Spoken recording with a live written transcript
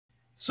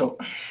So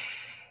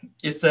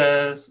it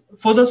says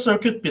for the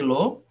circuit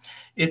below,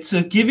 it's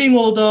giving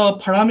all the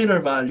parameter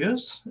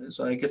values.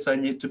 So I guess I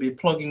need to be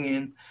plugging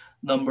in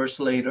numbers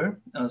later.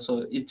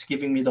 So it's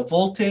giving me the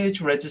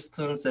voltage,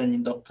 resistance, and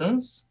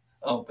inductance.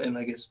 Oh, and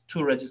I guess two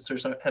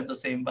resistors have the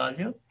same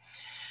value.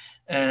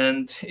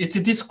 And it's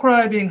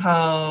describing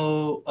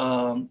how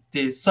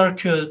the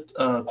circuit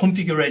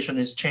configuration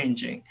is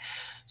changing.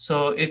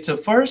 So it's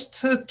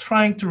first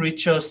trying to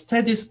reach a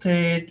steady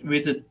state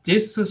with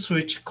this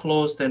switch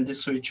closed and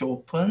this switch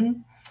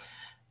open.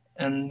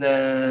 And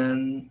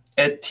then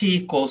at t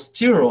equals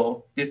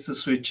 0, this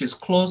switch is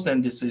closed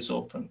and this is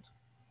opened.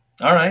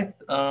 All right.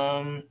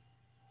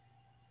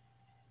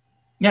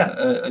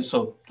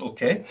 So,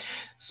 okay.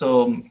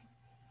 So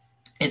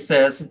it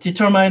says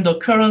determine the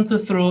current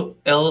through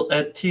L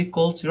at t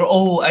equals 0.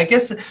 Oh, I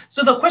guess,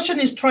 so the question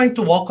is trying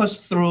to walk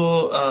us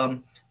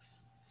through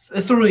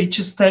each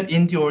step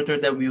in the order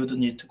that we would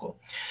need to go.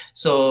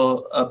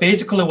 So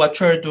basically what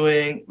you're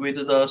doing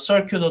with the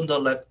circuit on the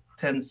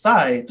left-hand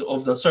side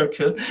of the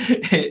circuit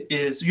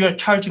is you're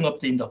charging up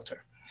the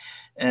inductor.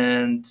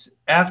 And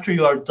after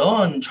you are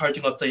done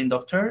charging up the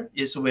inductor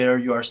is where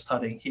you are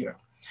starting here.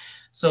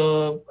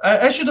 So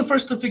I should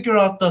first figure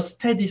out the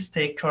steady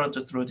state current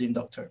through the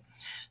inductor.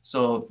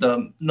 So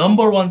the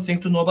number one thing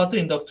to know about the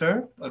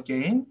inductor,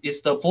 again,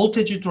 is the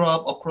voltage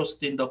drop across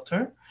the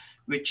inductor,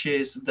 which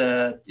is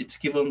that it's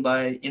given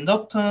by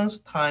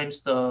inductance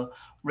times the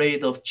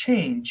rate of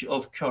change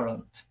of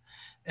current.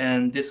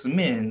 And this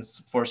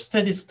means for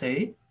steady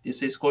state,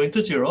 this is going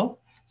to 0.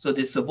 So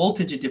this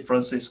voltage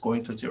difference is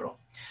going to 0.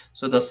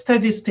 So the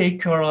steady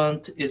state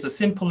current is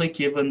simply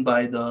given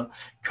by the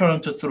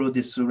current through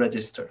this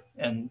resistor,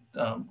 and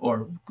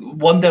or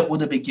one that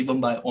would be given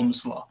by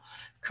Ohm's law.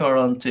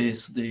 Current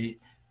is the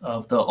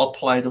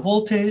applied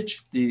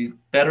voltage, the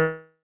battery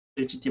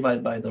voltage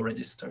divided by the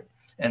resistor.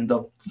 And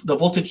the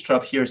voltage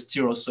drop here is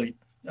 0, so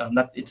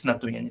it's not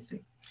doing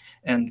anything.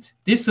 And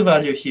this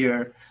value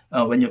here,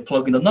 when you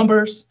plug in the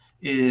numbers,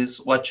 is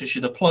what you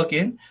should plug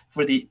in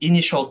for the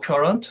initial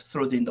current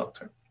through the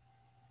inductor.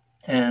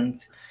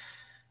 And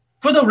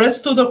for the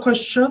rest of the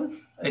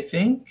question, I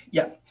think,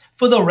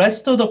 for the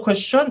rest of the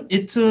question,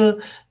 it's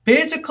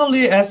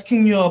basically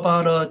asking you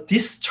about a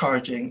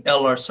discharging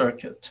LR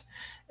circuit.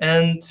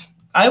 And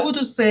I would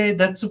say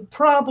that's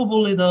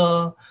probably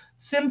the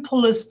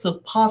simplest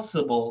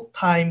possible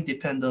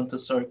time-dependent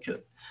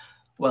circuit.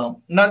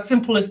 Well, not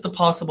simplest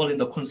possible in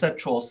the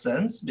conceptual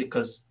sense,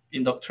 because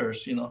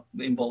inductors,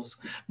 involves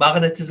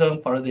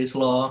magnetism, Faraday's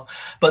law,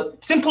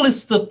 but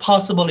simplest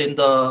possible in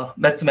the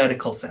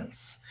mathematical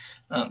sense.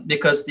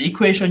 Because the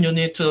equation you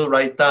need to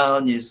write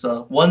down is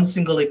one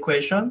single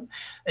equation,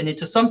 and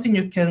it's something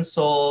you can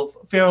solve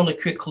fairly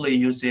quickly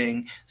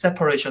using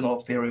separation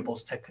of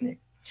variables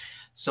technique.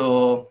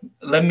 So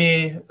let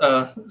me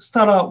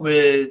start out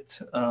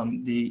with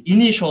the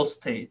initial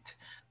state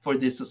for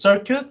this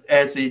circuit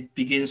as it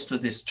begins to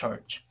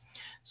discharge.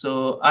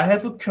 So I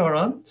have a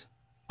current,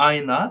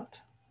 I0,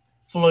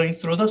 flowing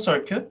through the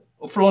circuit,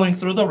 flowing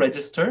through the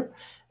resistor.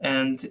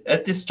 And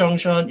at this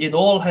junction, it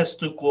all has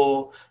to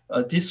go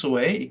this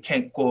way. It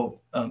can't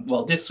go,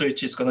 well, this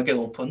switch is going to get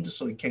opened,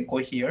 so it can't go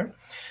here.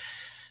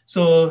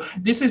 So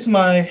this is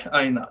my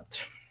I0.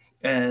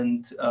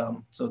 And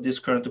so this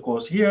current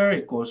goes here,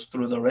 it goes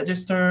through the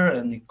resistor,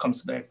 and it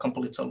comes back,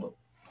 completes a loop.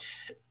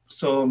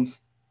 So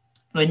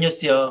when you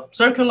see a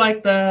circuit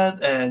like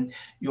that, and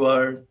you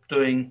are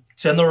doing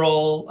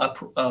general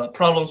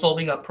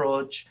problem-solving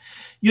approach,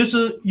 you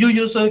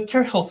use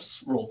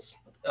Kirchhoff's rules.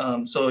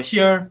 So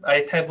here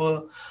I have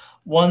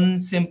one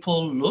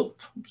simple loop.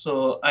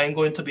 So I'm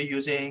going to be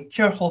using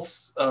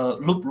Kirchhoff's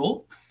loop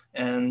rule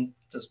and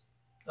just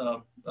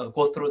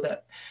go through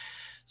that.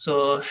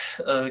 So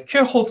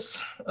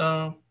Kirchhoff's,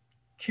 I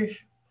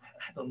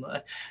don't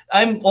know.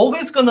 I'm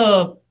always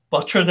gonna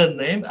butcher that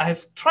name.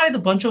 I've tried a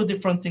bunch of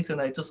different things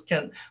and I just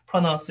can't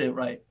pronounce it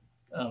right.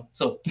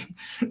 So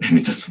let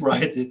me just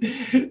write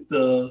it.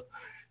 The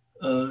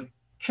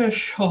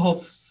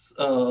Kirchhoff's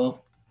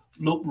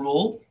loop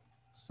rule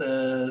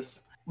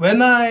says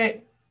when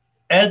I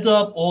add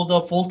up all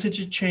the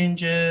voltage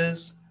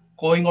changes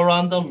going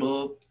around the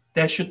loop,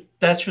 that should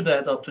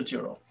add up to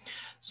 0.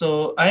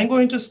 So I'm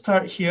going to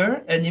start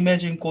here and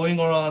imagine going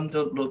around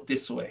the loop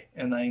this way,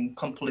 and I'm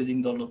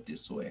completing the loop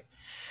this way.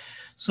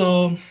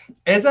 So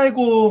as I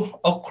go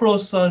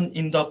across an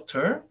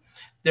inductor,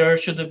 there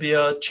should be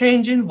a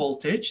change in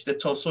voltage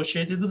that's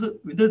associated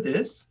with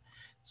this.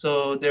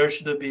 So there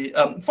should be,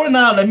 for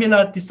now, let me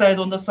not decide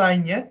on the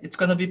sign yet. It's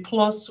going to be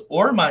plus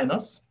or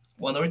minus,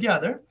 one or the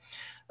other,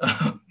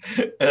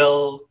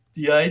 L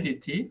di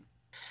dt.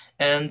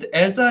 And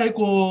as I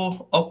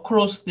go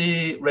across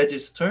the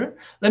resistor,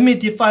 let me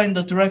define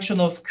the direction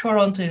of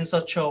current in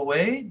such a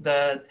way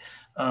that,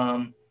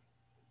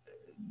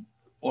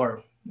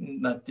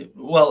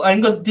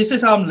 this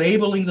is how I'm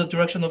labeling the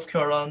direction of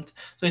current.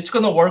 So it's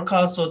going to work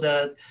out so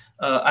that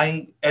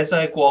as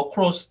I go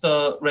across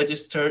the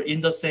resistor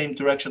in the same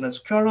direction as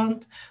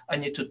current, I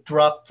need to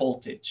drop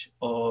voltage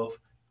of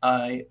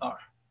IR.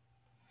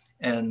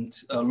 And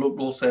loop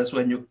rule says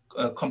when you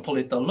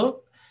complete the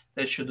loop,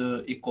 that should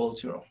equal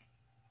 0.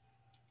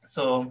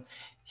 So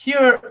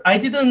here I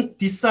didn't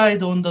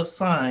decide on the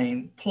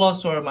sign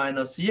plus or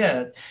minus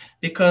yet,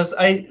 because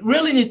I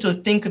really need to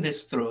think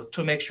this through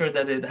to make sure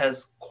that it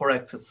has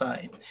correct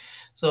sign.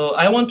 So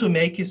I want to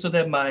make it so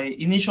that my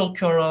initial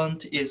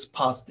current is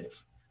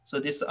positive. So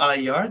this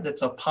IR,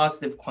 that's a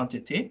positive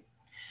quantity,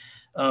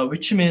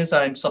 which means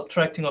I'm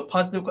subtracting a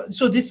positive.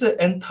 So this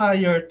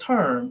entire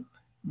term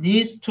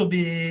needs to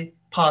be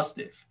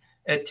positive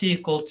at t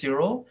equals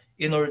 0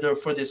 in order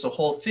for this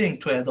whole thing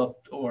to add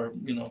up, or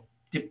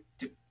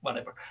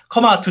whatever,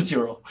 come out to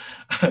 0,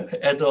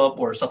 add up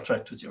or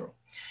subtract to 0.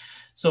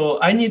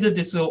 So I needed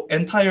this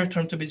entire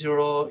term to be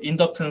 0.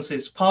 Inductance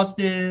is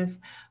positive.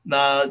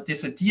 Now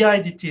this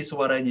DIDT is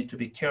what I need to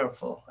be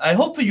careful. I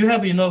hope you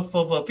have enough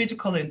of a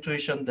physical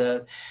intuition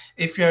that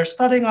if you're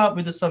starting out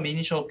with some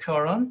initial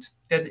current,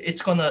 that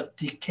it's gonna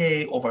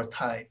decay over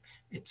time.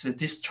 It's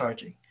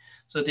discharging.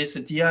 So this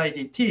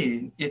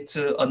DIDT, it's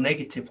a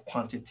negative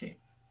quantity.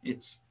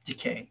 It's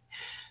decaying.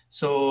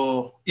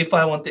 So if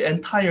I want the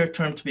entire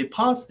term to be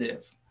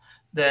positive,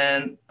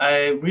 then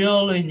I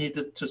really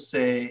needed to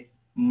say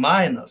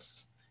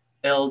minus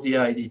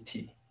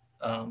LDIDT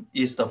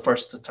is the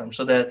first term,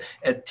 so that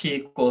at t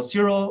equals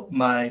 0,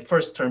 my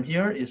first term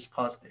here is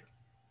positive.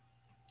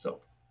 So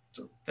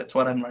that's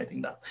what I'm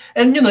writing down.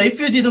 And if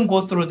you didn't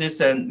go through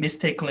this and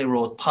mistakenly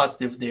wrote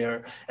positive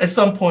there, at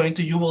some point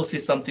you will see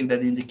something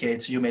that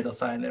indicates you made a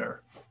sign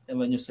error. And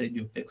when you say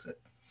you fix it.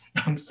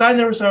 Sign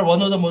errors are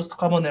one of the most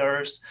common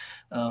errors.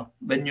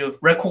 When you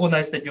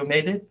recognize that you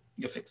made it,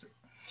 you fix it.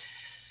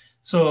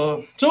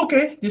 So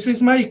okay, this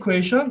is my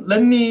equation.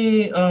 Let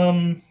me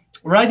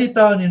write it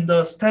down in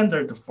the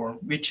standard form,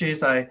 which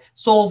is I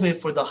solve it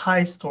for the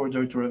highest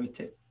order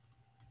derivative.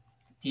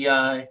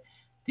 Di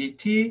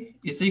dt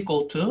is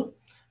equal to,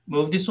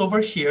 move this over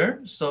here.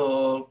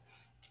 So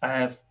I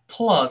have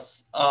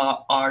plus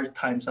r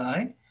times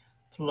I,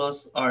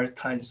 plus r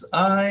times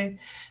I,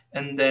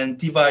 and then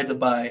divided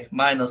by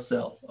minus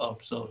L.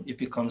 So it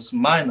becomes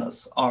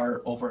minus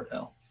R over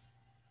L.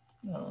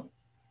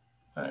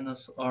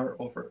 Minus R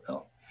over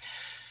L.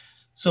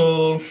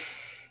 So,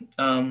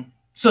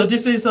 so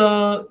this is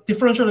a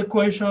differential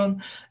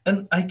equation.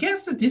 And I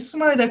guess this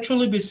might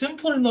actually be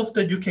simple enough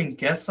that you can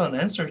guess an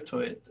answer to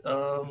it.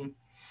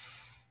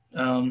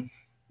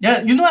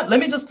 Yeah, you know what?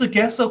 Let me just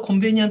guess a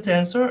convenient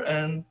answer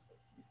and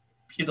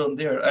hit on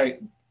there.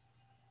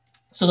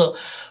 So the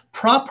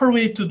proper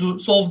way to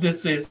solve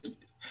this is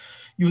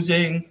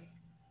using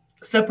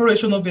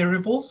separation of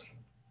variables.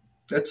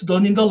 That's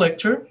done in the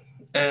lecture.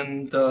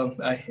 And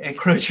I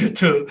encourage you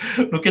to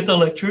look at the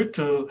lecture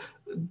to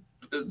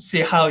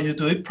see how you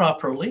do it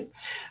properly.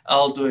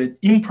 I'll do it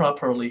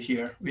improperly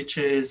here, which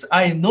is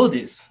I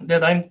notice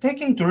that I'm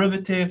taking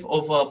derivative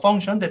of a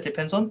function that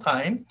depends on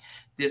time.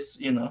 This,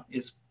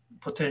 is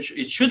potential.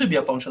 It should be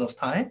a function of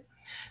time.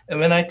 And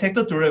when I take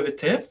the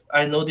derivative,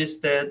 I notice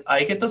that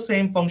I get the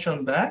same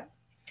function back,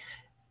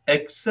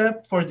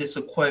 except for this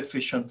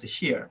coefficient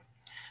here.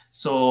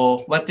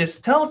 So what this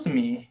tells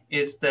me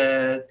is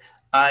that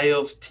I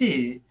of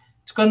t,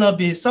 it's going to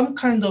be some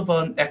kind of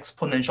an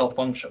exponential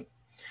function.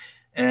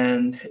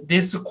 And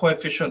this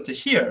coefficient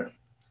here,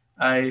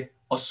 I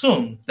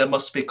assume that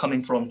must be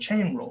coming from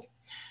chain rule.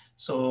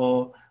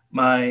 So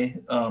my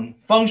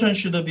function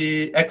should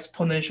be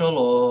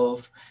exponential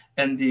of,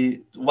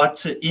 and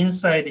what's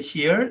inside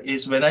here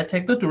is when I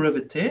take the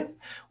derivative,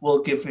 will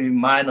give me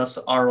minus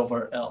r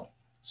over L.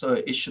 So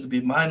it should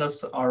be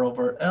minus r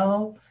over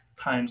L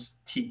times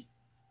t.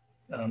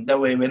 That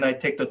way, when I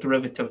take the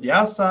derivative of the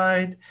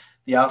outside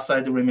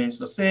remains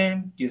the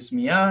same, gives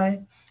me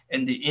I,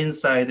 and the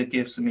inside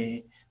gives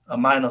me a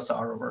minus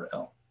r over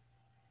L.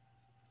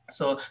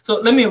 So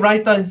let me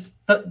write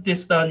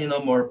this down in a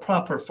more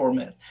proper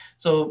format.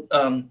 So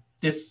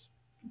this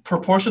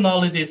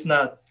proportionality is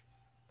not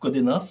good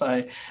enough.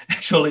 I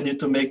actually need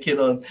to make it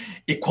an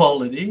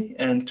equality.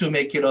 And to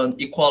make it an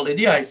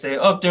equality, I say,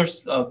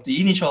 there's the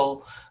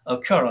initial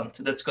current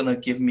that's going to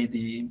give me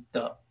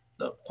the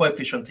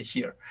coefficient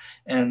here.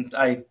 And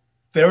I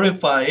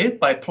verify it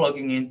by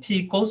plugging in t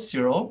equals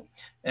 0.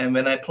 And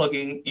when I plug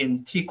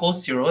in t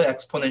equals 0,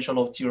 exponential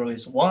of 0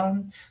 is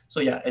 1. So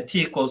yeah, at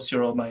t equals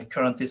 0, my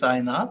current is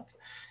I naught.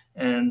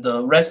 And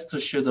the rest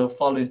should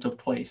fall into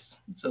place.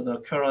 So the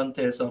current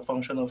as a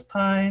function of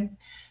time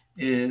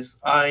is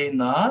I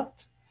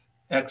naught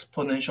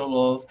exponential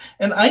of,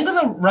 and I'm going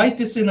to write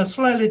this in a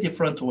slightly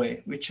different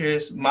way, which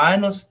is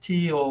minus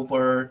t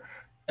over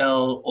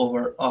L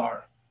over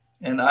R.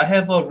 And I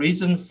have a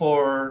reason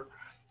for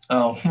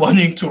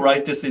wanting to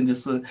write this in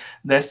this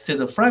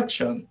nested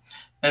fraction.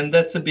 And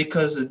that's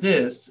because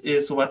this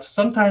is what's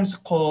sometimes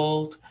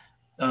called,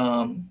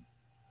 what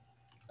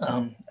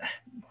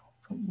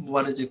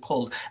is it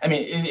called? I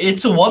mean,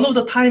 it's one of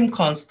the time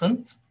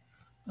constant.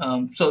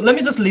 So let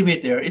me just leave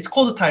it there. It's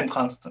called a time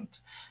constant.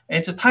 And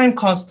it's a time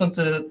constant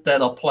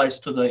that applies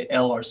to the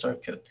LR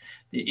circuit.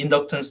 The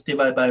inductance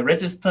divided by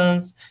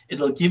resistance,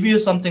 it'll give you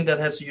something that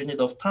has a unit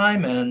of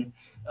time, and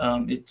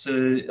It's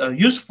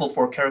useful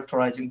for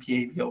characterizing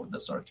behavior of the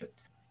circuit.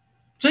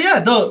 So yeah,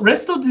 the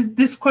rest of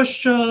this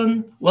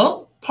question,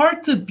 well,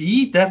 part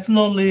B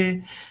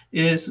definitely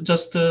is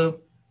just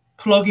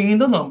plugging in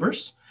the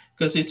numbers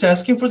because it's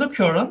asking for the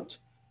current.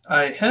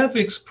 I have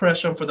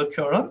expression for the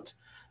current.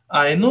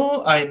 I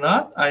know I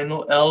not, I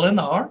know L and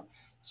R.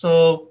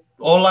 So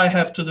all I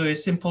have to do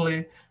is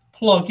simply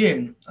plug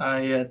in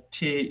I at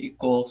t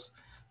equals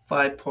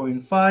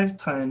 5.5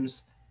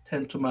 times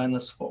 10 to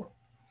minus 4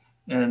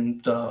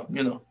 and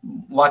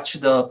watch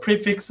the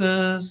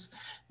prefixes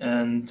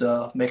and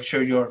make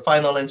sure your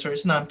final answer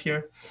is an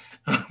ampere.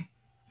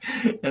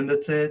 And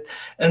that's it.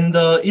 And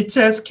it's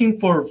asking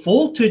for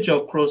voltage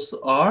across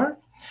R.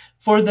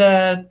 For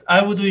that,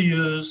 I would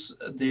use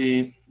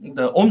the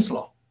Ohm's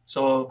law.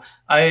 So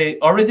I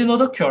already know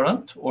the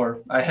current,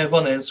 or I have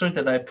an answer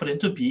that I put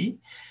into B.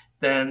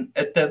 Then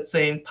at that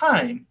same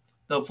time,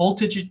 the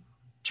voltage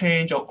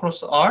change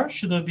across R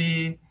should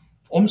be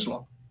Ohm's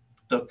law,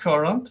 the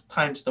current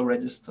times the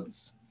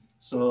resistance.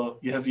 So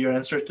you have your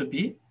answer to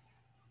be,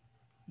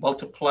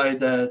 multiply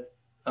that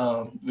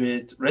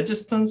with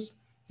resistance,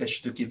 that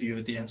should give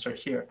you the answer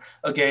here.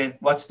 Again,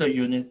 what's the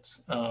unit?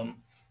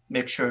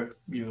 Make sure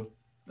you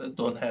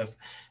don't have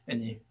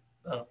any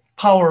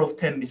power of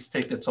 10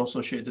 mistake that's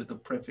associated with the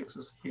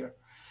prefixes here.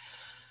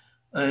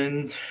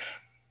 And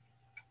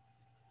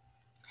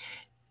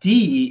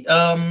D,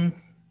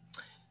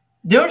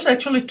 there's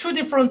actually two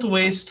different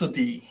ways to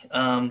D.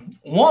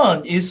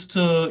 One is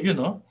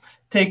to,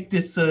 take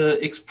this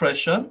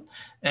expression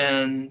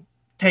and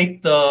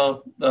take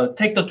the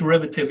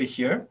derivative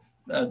here.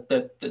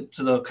 That's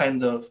the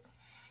kind of,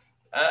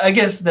 I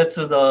guess that's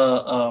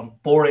the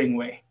boring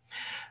way.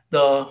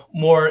 The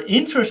more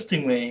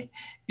interesting way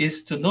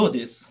is to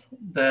notice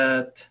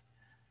that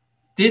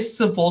this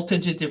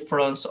voltage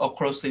difference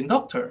across the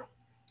inductor,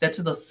 that's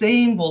the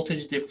same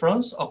voltage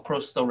difference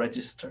across the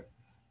resistor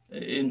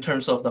in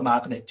terms of the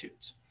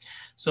magnitudes.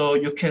 So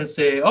you can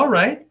say, all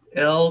right,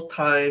 L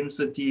times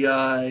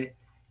di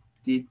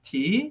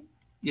dt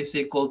is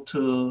equal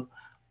to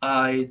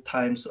I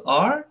times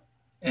R.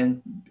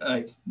 And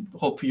I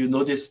hope you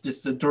notice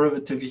this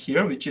derivative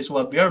here, which is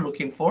what we are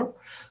looking for.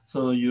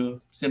 So you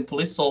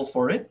simply solve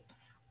for it.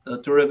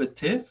 The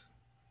derivative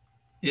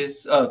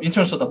is, in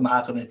terms of the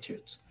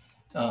magnitudes,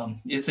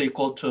 is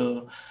equal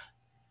to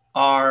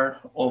R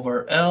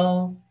over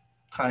L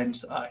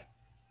times I.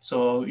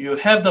 So you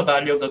have the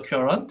value of the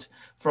current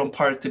from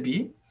part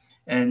B.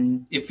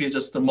 And if you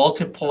just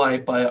multiply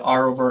by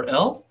R over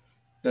L,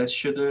 that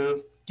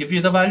should give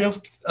you the value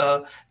of,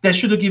 that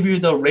should give you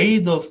the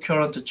rate of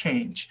current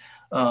change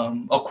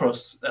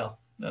across L.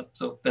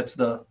 So that's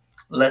the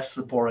less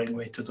boring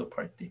way to do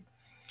part D.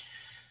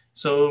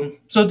 So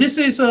this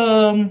is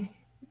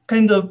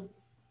kind of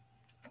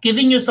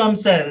giving you some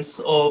sense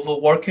of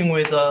working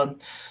with an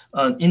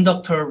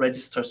inductor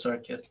resistor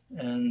circuit.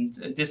 And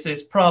this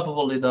is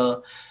probably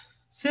the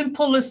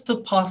simplest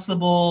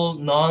possible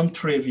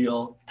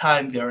non-trivial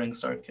time-varying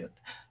circuit.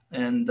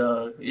 And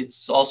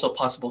it's also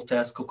possible to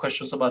ask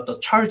questions about the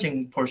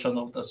charging portion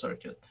of the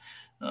circuit.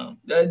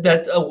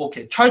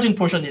 Charging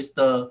portion is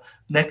the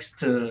next,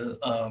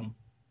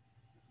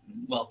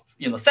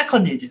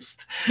 second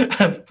easiest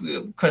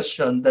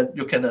question that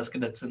you can ask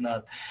that's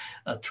not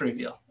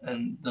trivial.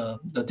 And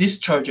the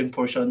discharging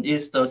portion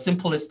is the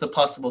simplest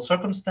possible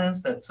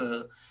circumstance that's,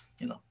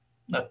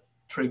 not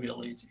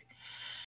trivial easy.